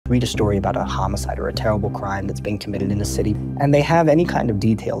read a story about a homicide or a terrible crime that's been committed in a city, and they have any kind of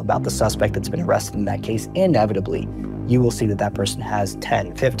detail about the suspect that's been arrested in that case, inevitably, you will see that that person has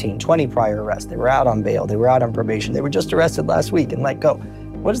 10, 15, 20 prior arrests. They were out on bail, they were out on probation, they were just arrested last week and let go.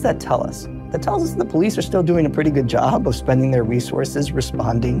 What does that tell us? That tells us that the police are still doing a pretty good job of spending their resources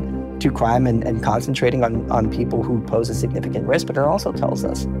responding to crime and concentrating on people who pose a significant risk, but it also tells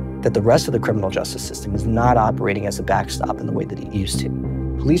us that the rest of the criminal justice system is not operating as a backstop in the way that it used to.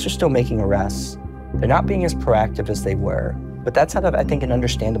 Police are still making arrests. They're not being as proactive as they were, but that's out of, I think, an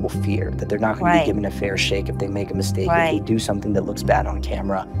understandable fear that they're not going to be given a fair shake if they make a mistake, if they do something that looks bad on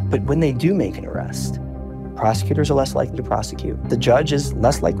camera. But when they do make an arrest, prosecutors are less likely to prosecute. The judge is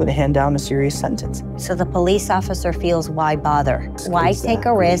less likely to hand down a serious sentence. So the police officer feels, why bother? Why take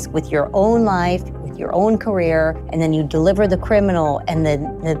a risk with your own life, with your own career, and then you deliver the criminal, and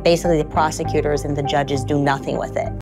then basically the prosecutors and the judges do nothing with it?